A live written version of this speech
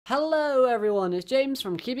Hello everyone, it's James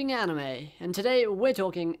from Keeping Anime, and today we're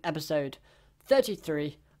talking episode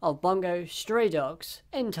 33 of Bungo Stray Dogs,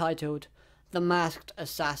 entitled The Masked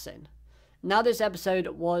Assassin. Now this episode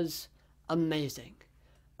was amazing.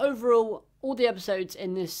 Overall, all the episodes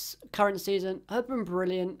in this current season have been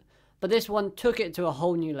brilliant, but this one took it to a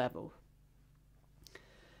whole new level.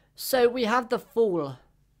 So we have the fall,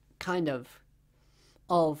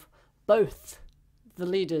 of both the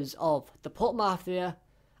leaders of the Port Mafia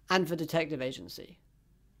and the detective agency.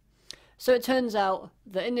 So it turns out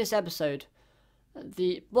that in this episode,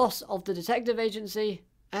 the boss of the detective agency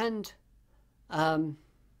and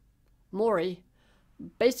Mori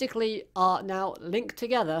basically are now linked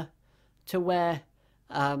together to where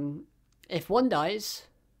if one dies,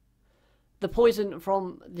 the poison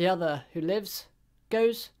from the other who lives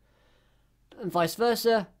goes, and vice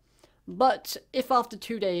versa. But if after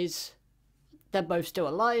 2 days they're both still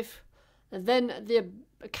alive, then the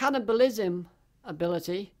cannibalism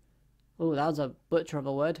ability, oh that was a butcher of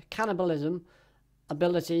a word, cannibalism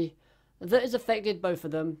ability that has affected both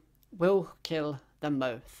of them will kill them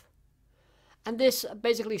both. And this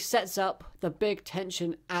basically sets up the big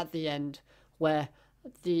tension at the end where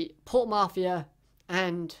the Port Mafia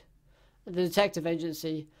and the detective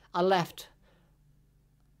agency are left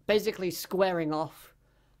basically squaring off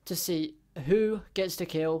to see who gets to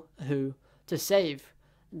kill who to save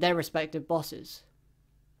their respective bosses.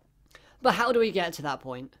 But how do we get to that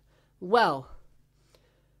point? Well,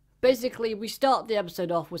 basically we start the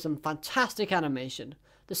episode off with some fantastic animation.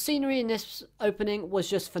 The scenery in this opening was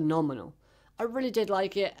just phenomenal. I really did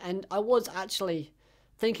like it, and I was actually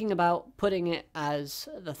thinking about putting it as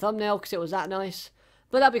the thumbnail because it was that nice,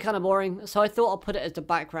 but that'd be kind of boring, so I thought I'll put it as the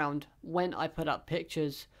background when I put up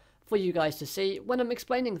pictures for you guys to see when I'm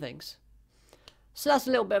explaining things. So that's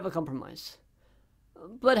a little bit of a compromise.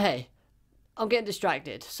 But hey, I'm getting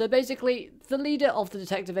distracted. So basically, the leader of the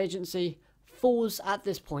detective agency falls at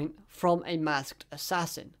this point from a masked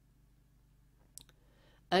assassin.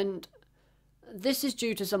 And this is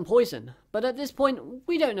due to some poison. But at this point,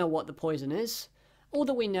 we don't know what the poison is. All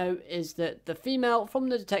that we know is that the female from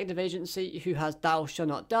the detective agency who has Thou Shall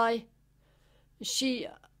Not Die, she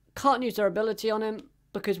can't use her ability on him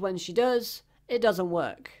because when she does, it doesn't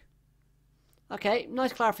work. Okay,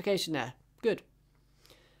 nice clarification there. Good.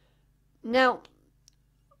 Now,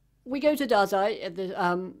 we go to Dazai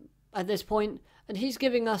at this point, and he's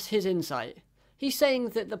giving us his insight. He's saying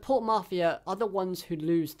that the Port Mafia are the ones who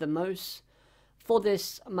lose the most for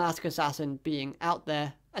this masked assassin being out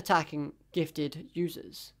there attacking gifted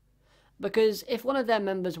users. Because if one of their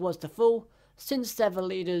members was to fall, since they're the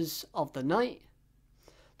leaders of the night,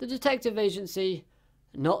 the detective agency,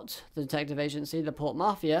 not the detective agency, the Port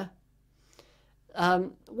Mafia,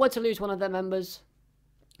 were to lose one of their members,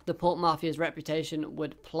 the Port Mafia's reputation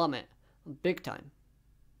would plummet big time.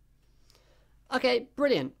 Okay,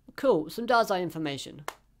 brilliant. Cool. Some Dazai information.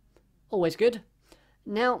 Always good.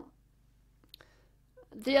 Now,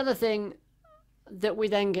 the other thing that we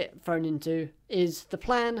then get thrown into is the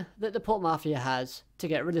plan that the Port Mafia has to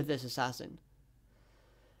get rid of this assassin.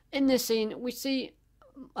 In this scene, we see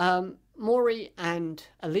Mori and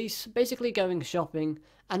Elise basically going shopping,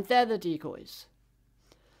 and they're the decoys.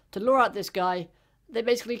 To lure out this guy, they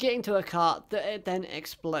basically get into a cart that it then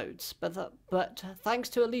explodes, but thanks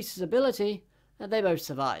to Elise's ability, they both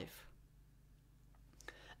survive.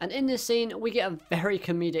 And in this scene, we get a very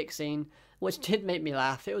comedic scene, which did make me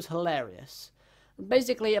laugh. It was hilarious.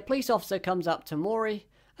 Basically, a police officer comes up to Mori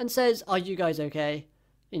and says, "Are you guys okay?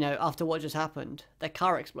 You know, after what just happened, their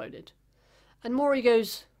car exploded." And Mori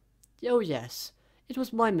goes, "Oh yes, it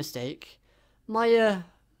was my mistake. My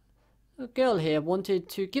girl here wanted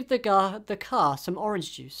to give the car some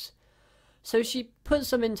orange juice. So she put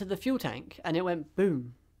some into the fuel tank and it went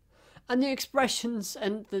boom." And the expressions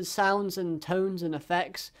and the sounds and tones and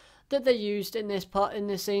effects that they used in this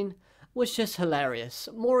scene was just hilarious.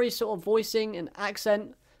 Mori's sort of voicing and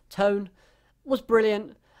accent, tone was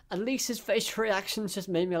brilliant. Elise's facial reactions just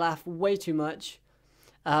made me laugh way too much.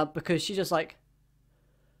 Because she's just like,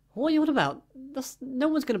 "What are you on about? No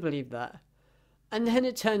one's going to believe that." And then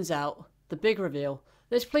it turns out, the big reveal,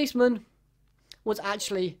 this policeman was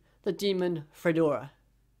actually the demon Fedora.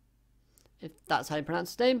 If that's how you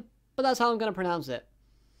pronounce his name, but that's how I'm going to pronounce it.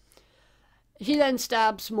 He then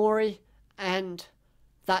stabs Mori, and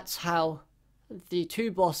that's how the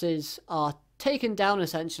two bosses are taken down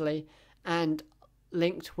essentially and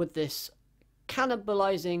linked with this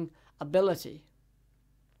cannibalizing ability.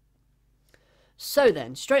 So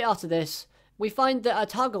then, straight after this, we find that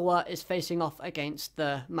Atagawa is facing off against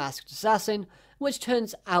the masked assassin, which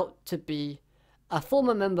turns out to be a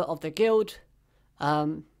former member of the guild,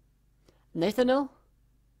 Nathaniel.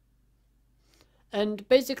 And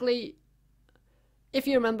basically, if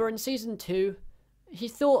you remember in Season 2, he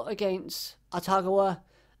fought against Atagawa,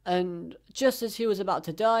 and just as he was about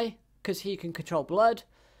to die, because he can control blood,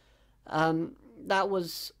 that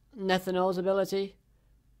was Nathaniel's ability,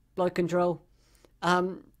 blood control.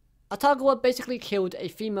 Atagawa basically killed a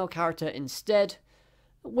female character instead,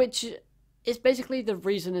 which is basically the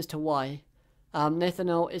reason as to why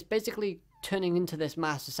Nathaniel is basically turning into this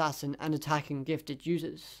masked assassin and attacking gifted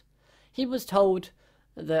users. He was told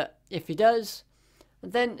that if he does,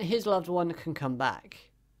 then his loved one can come back.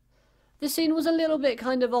 This scene was a little bit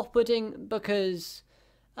kind of off-putting because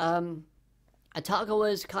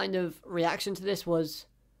Atagawa's kind of reaction to this was,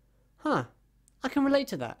 huh, I can relate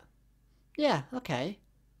to that. Yeah, okay.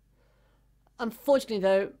 Unfortunately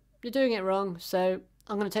though, you're doing it wrong, so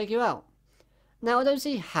I'm going to take you out. Now I don't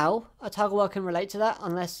see how Atagawa can relate to that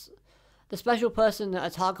unless the special person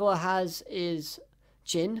that Atagawa has is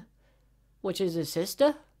Jin, which is his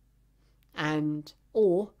sister,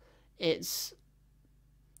 or it's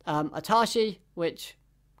Atashi, which,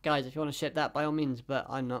 guys, if you want to ship that, by all means, but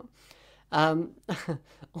I'm not.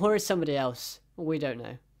 Or it's somebody else. We don't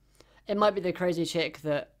know. It might be the crazy chick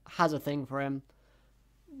that has a thing for him.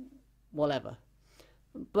 Whatever.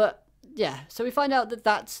 But, yeah, so we find out that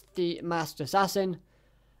that's the masked assassin.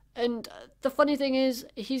 And the funny thing is,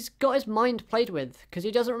 he's got his mind played with, because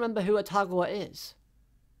he doesn't remember who Atagawa is.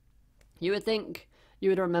 You would think you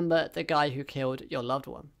would remember the guy who killed your loved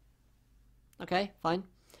one. Okay, fine.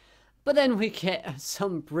 But then we get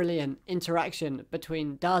some brilliant interaction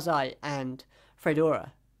between Dazai and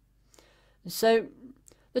Fedora. So,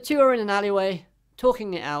 the two are in an alleyway,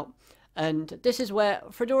 talking it out, and this is where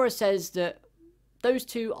Fedora says that those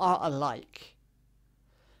two are alike.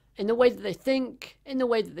 In the way that they think, in the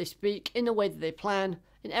way that they speak, in the way that they plan,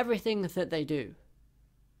 in everything that they do.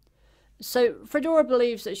 So, Fedora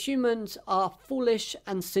believes that humans are foolish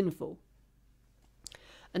and sinful.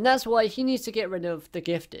 And that's why he needs to get rid of the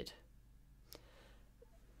gifted.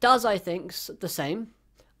 Dazai thinks the same,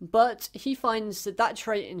 but he finds that that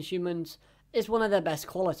trait in humans is one of their best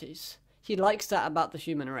qualities. He likes that about the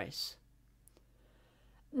human race.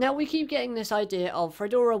 Now we keep getting this idea of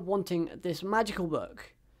Fedora wanting this magical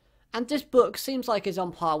book, and this book seems like it's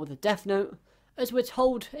on par with a Death Note, as we're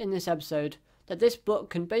told in this episode that this book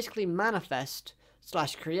can basically manifest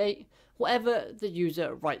 / create whatever the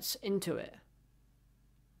user writes into it.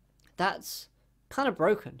 That's kind of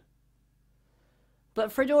broken.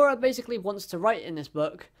 But Fedora basically wants to write in this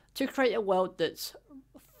book to create a world that's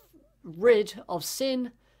rid of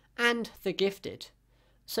sin and the gifted.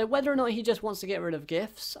 So whether or not he just wants to get rid of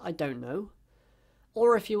gifts, I don't know.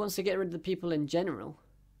 Or if he wants to get rid of the people in general.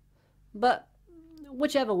 But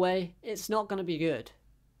whichever way, it's not going to be good.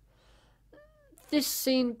 This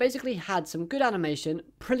scene basically had some good animation,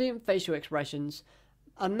 brilliant facial expressions,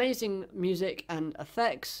 amazing music and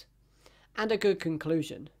effects, and a good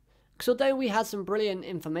conclusion. Because although we had some brilliant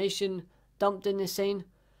information dumped in this scene,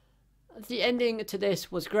 the ending to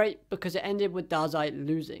this was great because it ended with Dazai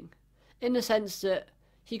losing, in the sense that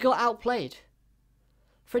he got outplayed.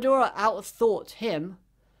 Fedora outthought him,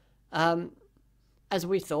 as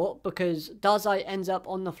we thought, because Dazai ends up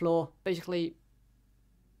on the floor, basically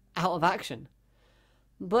out of action.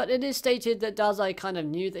 But it is stated that Dazai kind of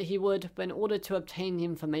knew that he would, but in order to obtain the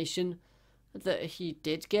information that he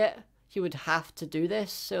did get, he would have to do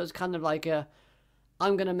this. So it was kind of like a,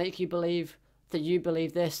 I'm going to make you believe that you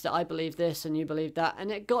believe this, that I believe this, and you believe that.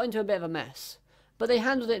 And it got into a bit of a mess. But they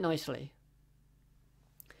handled it nicely.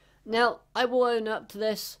 Now, I will own up to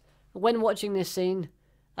this. When watching this scene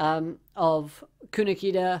of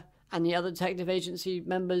Kunakida and the other detective agency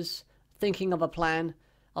members thinking of a plan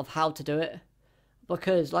of how to do it.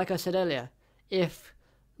 Because, like I said earlier, if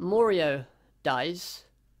Morio dies,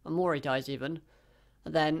 or Mori dies even,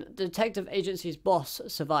 then the detective agency's boss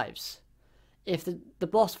survives. If the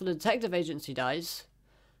boss for the detective agency dies,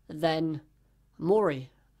 then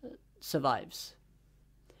Mori survives.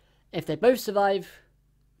 If they both survive,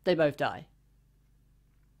 they both die.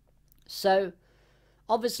 So,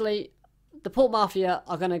 obviously, the Port Mafia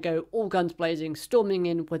are going to go all guns blazing, storming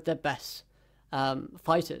in with their best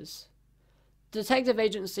fighters. The detective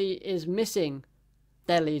agency is missing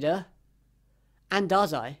their leader and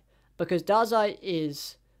Dazai, because Dazai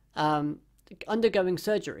is undergoing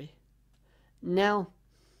surgery. Now,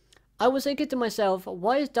 I was thinking to myself,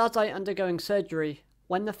 why is Dazai undergoing surgery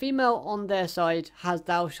when the female on their side has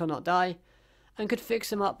Thou Shall Not Die and could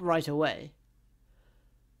fix him up right away?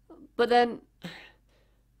 But then,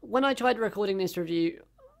 when I tried recording this review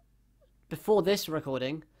before this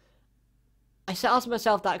recording, I asked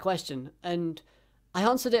myself that question, and I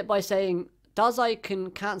answered it by saying Dazai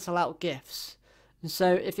can cancel out gifts.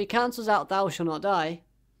 So if he cancels out Thou Shall Not Die,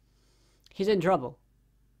 he's in trouble.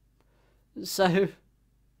 So,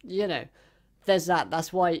 you know, there's that.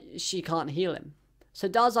 That's why she can't heal him. So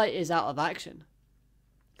Dazai is out of action.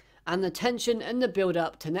 And the tension and the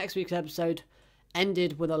build-up to next week's episode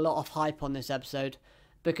ended with a lot of hype on this episode,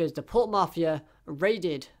 because the Port Mafia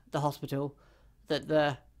raided the hospital that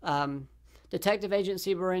the detective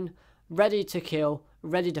agency were in, ready to kill,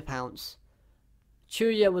 ready to pounce.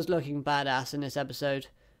 Chuya was looking badass in this episode.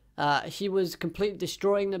 He was completely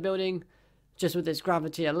destroying the building just with his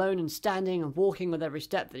gravity alone, and standing and walking with every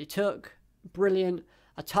step that he took. Brilliant.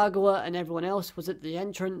 Atagawa and everyone else was at the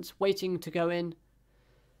entrance waiting to go in.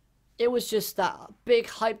 It was just that big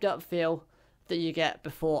hyped up feel that you get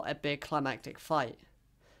before a big climactic fight.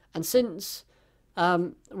 And since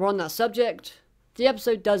we're on that subject, the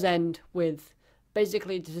episode does end with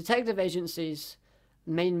basically the detective agency's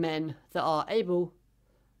main men that are able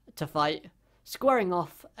to fight squaring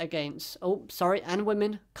off against, and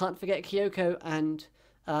women, can't forget Kyoko and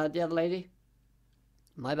the other lady,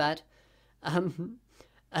 my bad,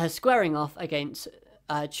 squaring off against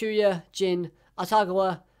Chuya, Jin,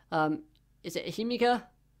 Atagawa, is it Himika?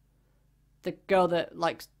 The girl that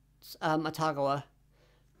likes Atagawa,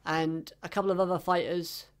 and a couple of other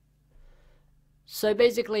fighters. So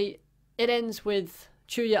basically, it ends with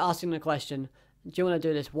Chuya asking the question, do you want to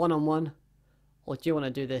do this one-on-one, or do you want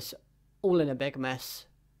to do this all in a big mess,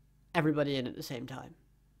 everybody in at the same time?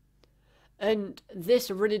 And this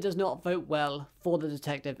really does not vote well for the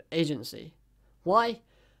detective agency. Why?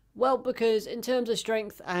 Well, because in terms of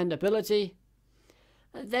strength and ability,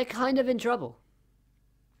 they're kind of in trouble.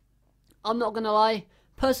 I'm not going to lie,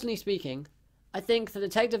 personally speaking, I think the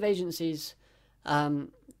detective agency's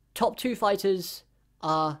top two fighters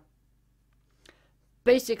are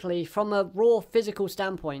basically, from a raw physical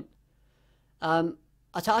standpoint,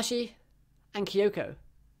 Atashi and Kyoko.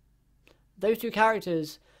 Those two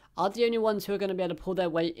characters are the only ones who are going to be able to pull their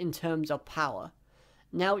weight in terms of power.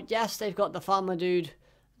 Now, yes, they've got the farmer dude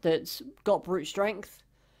that's got brute strength,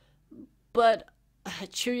 but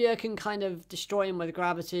Chuya can kind of destroy him with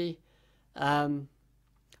gravity.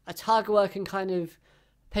 Atagawa can kind of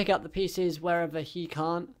pick up the pieces wherever he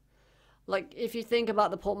can't. Like, if you think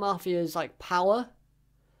about the Port Mafia's like power,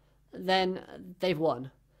 then they've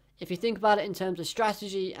won. If you think about it in terms of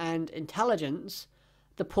strategy and intelligence,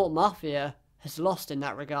 the Port Mafia has lost in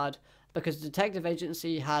that regard, because the detective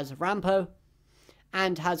agency has Rampo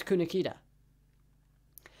and has Kunakida.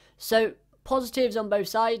 So, positives on both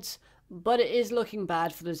sides, but it is looking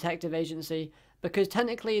bad for the detective agency, because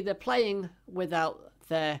technically they're playing without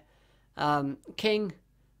their king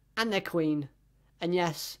and their queen. And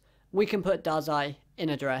yes, we can put Dazai in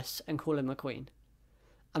a dress and call him a queen.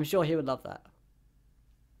 I'm sure he would love that.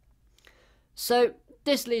 So,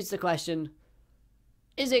 this leads to the question,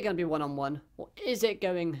 is it going to be one-on-one, or is it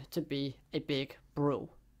going to be a big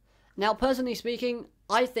brawl? Now, personally speaking,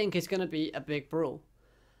 I think it's going to be a big brawl.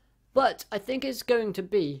 But I think it's going to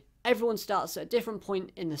be, everyone starts at a different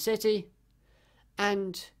point in the city,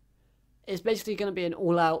 and it's basically going to be an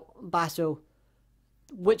all-out battle.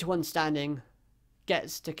 Which one standing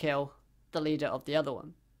gets to kill the leader of the other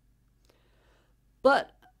one.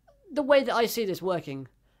 But the way that I see this working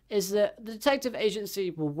is that the detective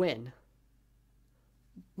agency will win,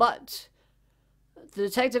 but the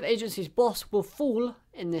detective agency's boss will fall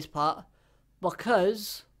in this part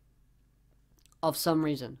because of some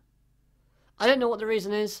reason. I don't know what the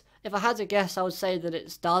reason is. If I had to guess, I would say that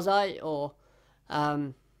it's Dazai, or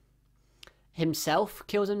himself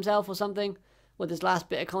kills himself or something with his last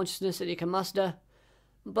bit of consciousness that he can muster.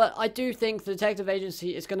 But I do think the detective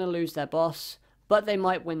agency is going to lose their boss, but they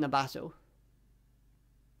might win the battle.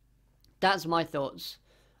 That's my thoughts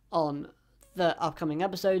on the upcoming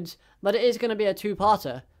episodes, but it is going to be a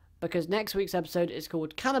two-parter, because next week's episode is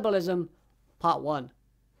called Cannibalism Part 1.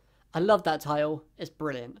 I love that title, it's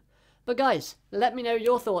brilliant. But guys, let me know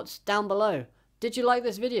your thoughts down below. Did you like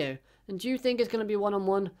this video? And do you think it's going to be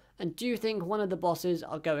one-on-one? And do you think one of the bosses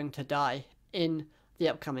are going to die in the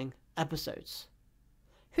upcoming episodes?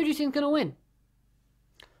 Who do you think is going to win?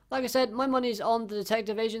 Like I said, my money's on the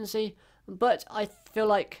detective agency, but I feel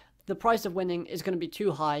like the price of winning is going to be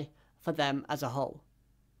too high for them as a whole.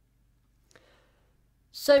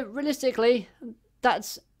 So realistically,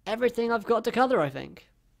 that's everything I've got to cover, I think.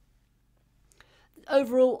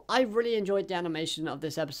 Overall, I really enjoyed the animation of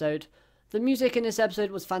this episode. The music in this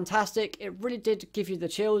episode was fantastic. It really did give you the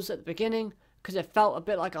chills at the beginning, because it felt a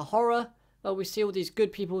bit like a horror, where we see all these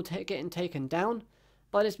good people getting taken down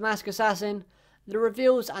by this masked assassin. The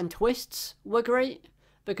reveals and twists were great,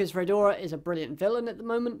 because Fedora is a brilliant villain at the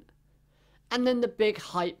moment. And then the big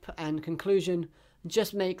hype and conclusion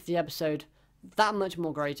just make the episode that much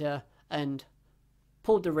more greater and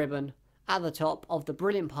pulled the ribbon at the top of the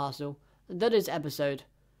brilliant parcel that is episode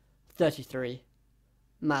 33,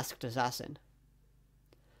 Masked Assassin.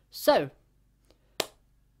 So,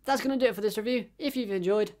 that's going to do it for this review. If you've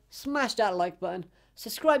enjoyed, smash that like button,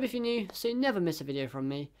 subscribe if you're new so you never miss a video from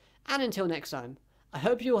me, and until next time, I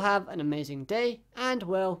hope you'll have an amazing day, and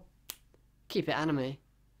well, keep it anime.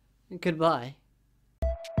 Goodbye.